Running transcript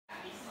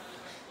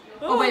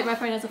Oh wait, my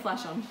phone has a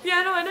flash on.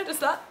 Yeah, no, I noticed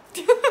that.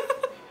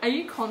 Are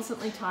you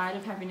constantly tired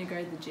of having to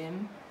go to the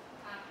gym?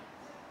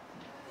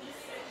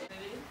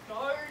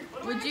 No.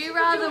 Would you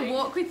rather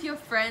walk with your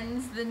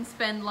friends than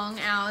spend long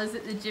hours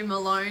at the gym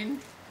alone?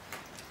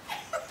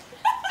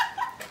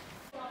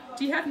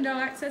 Do you have no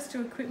access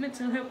to equipment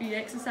to help you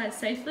exercise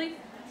safely?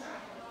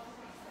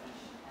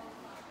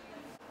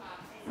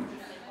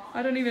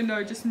 I don't even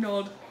know, just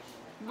nod.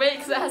 Wait,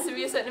 because there has to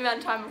be a certain amount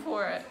of time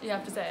before it. You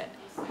have to say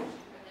it.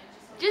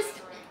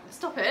 Just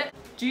stop it.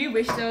 Do you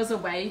wish there was a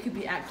way you could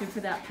be active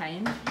without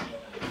pain?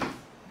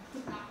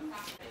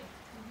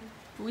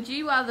 Would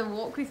you rather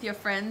walk with your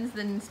friends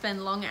than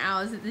spend long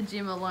hours at the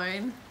gym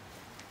alone?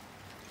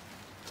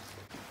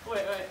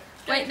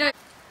 Wait, no.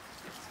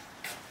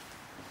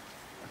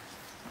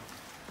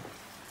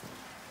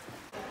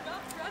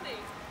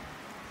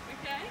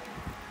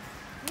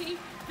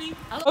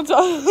 I'm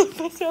sorry.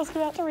 First I was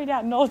about to read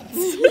out nods.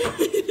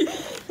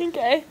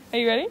 Okay, are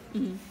you ready?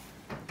 Mm-hmm.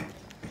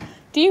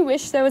 Do you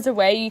wish there was a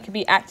way you could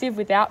be active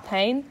without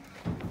pain?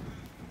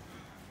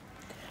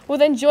 Well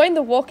then join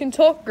the walk and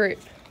talk group.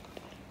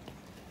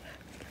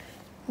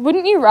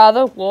 Wouldn't you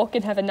rather walk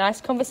and have a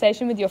nice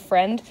conversation with your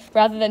friend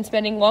rather than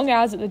spending long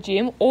hours at the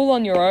gym all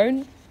on your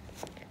own?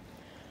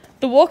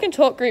 The walk and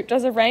talk group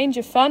does a range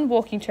of fun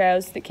walking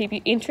trails that keep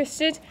you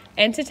interested,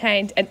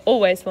 entertained and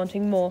always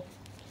wanting more.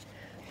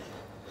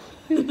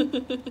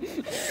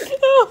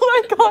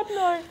 Oh my god,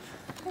 no.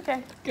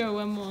 Okay. Go,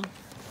 one more.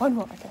 One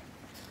more, okay.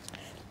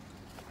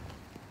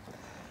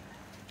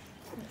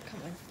 Come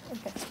on.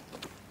 Okay.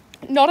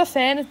 Not a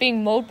fan of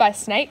being mauled by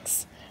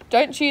snakes?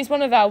 Don't choose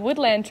one of our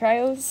woodland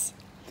trails.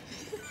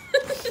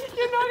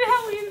 You know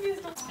how easy it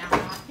is.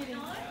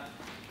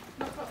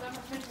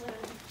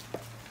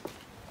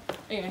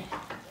 Anyway.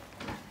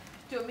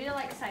 Do you want me to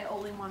like say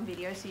all in one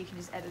video so you can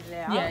just edit it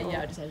out?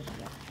 Yeah, I just edited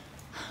it.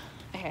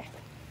 Okay.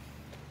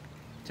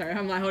 Sorry,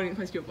 I'm like holding it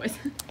close to your voice.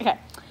 Okay.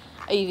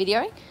 Are you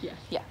videoing? Yeah.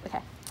 Yeah,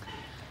 okay.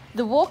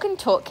 The Walk and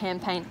Talk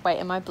campaign. Wait,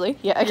 am I blue?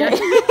 Yeah, okay.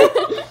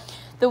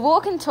 The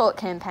Walk and Talk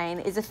campaign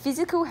is a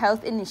physical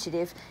health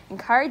initiative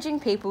encouraging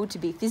people to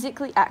be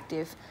physically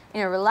active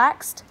in a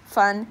relaxed,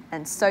 fun,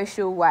 and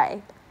social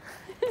way.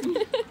 Do you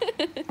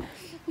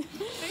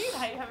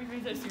hate having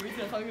me so serious?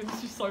 I think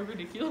it's just so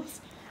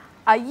ridiculous.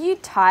 Are you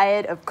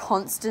tired of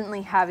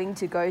constantly having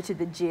to go to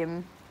the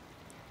gym?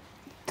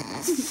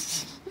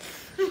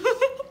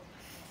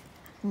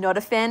 Not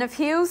a fan of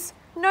heels?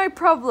 No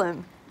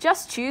problem.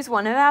 Just choose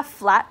one of our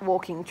flat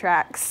walking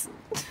tracks.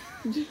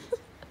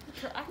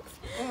 Tracks?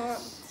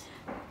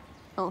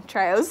 Oh,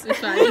 trails. It's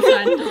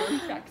fine.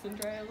 Tracks and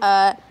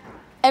trails.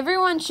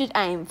 Everyone should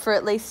aim for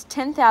at least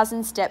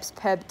 10,000 steps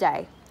per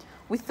day.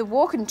 With the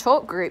Walk and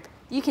Talk group,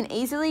 you can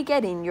easily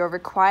get in your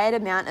required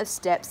amount of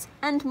steps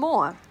and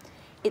more.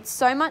 It's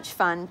so much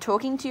fun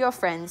talking to your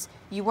friends,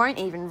 you won't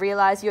even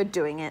realise you're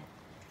doing it.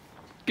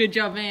 Good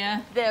job,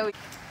 Mia. There we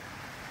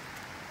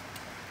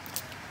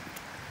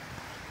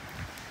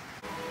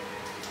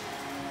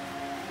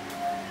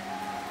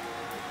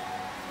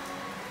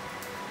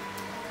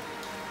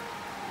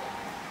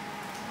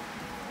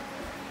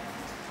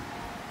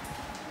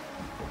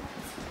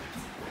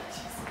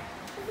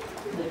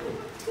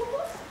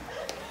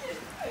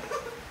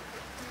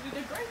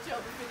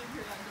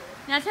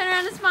Now turn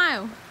around and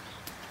smile.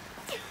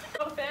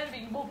 Not a fan of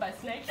being mauled by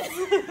snakes.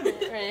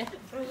 Ready?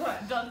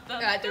 Done.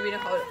 Alright, do you want me to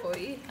hold it for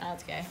you?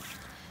 That's okay.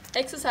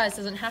 Exercise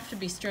doesn't have to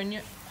be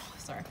strenuous. Oh,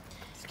 sorry.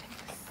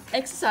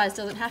 Exercise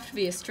doesn't have to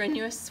be a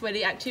strenuous,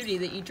 sweaty activity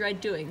that you dread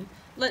doing.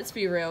 Let's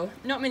be real.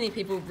 Not many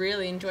people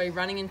really enjoy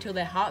running until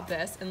their heart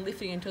bursts and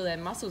lifting until their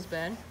muscles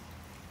burn.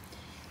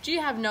 Do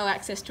you have no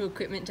access to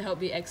equipment to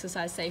help you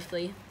exercise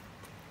safely?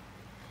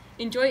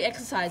 Enjoy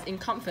exercise in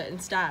comfort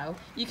and style.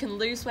 You can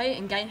lose weight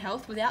and gain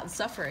health without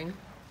suffering.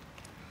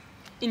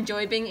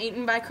 Enjoy being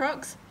eaten by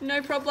crocs?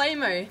 No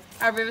problemo.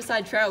 Our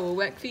Riverside Trail will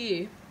work for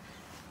you.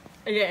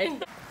 Okay.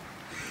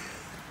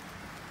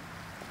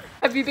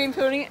 Have you been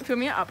filming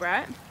it up,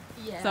 right?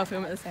 Yeah. So I'll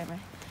film it the same way.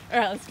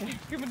 Alright, let's go.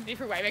 Film it a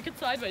different way. Make it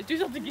sideways. Do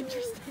something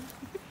interesting.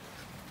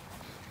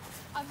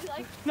 I'll be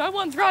like, No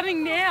one's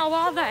running now,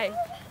 are they?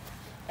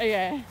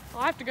 Okay.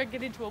 I have to go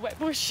get into a wet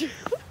bush.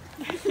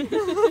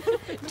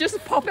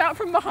 Just pop out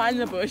from behind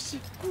the bush.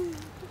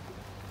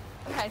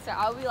 okay, so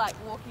I'll be like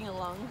walking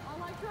along.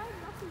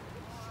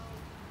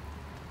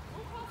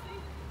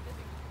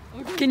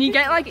 Can you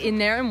get like in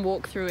there and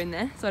walk through in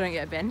there so I don't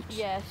get bent?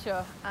 Yeah,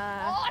 sure.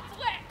 Oh, it's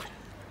wet!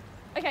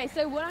 Okay,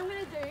 so what I'm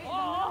gonna do is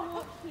I'm gonna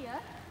walk here.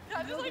 No,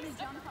 You're just like gonna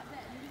jump up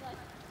there and be like,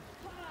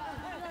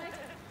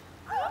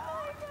 oh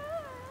my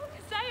god!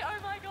 Say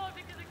oh my god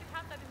because I can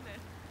have that in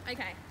there.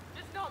 okay.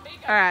 Just not me.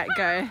 Alright,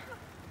 go.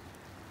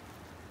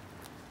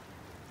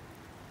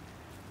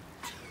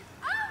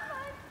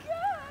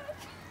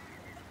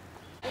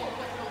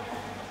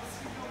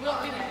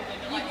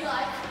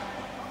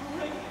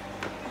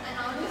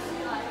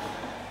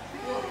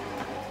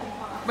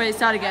 Wait,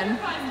 start again.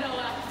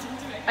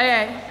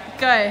 Okay,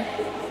 go.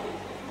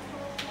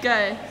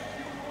 Go.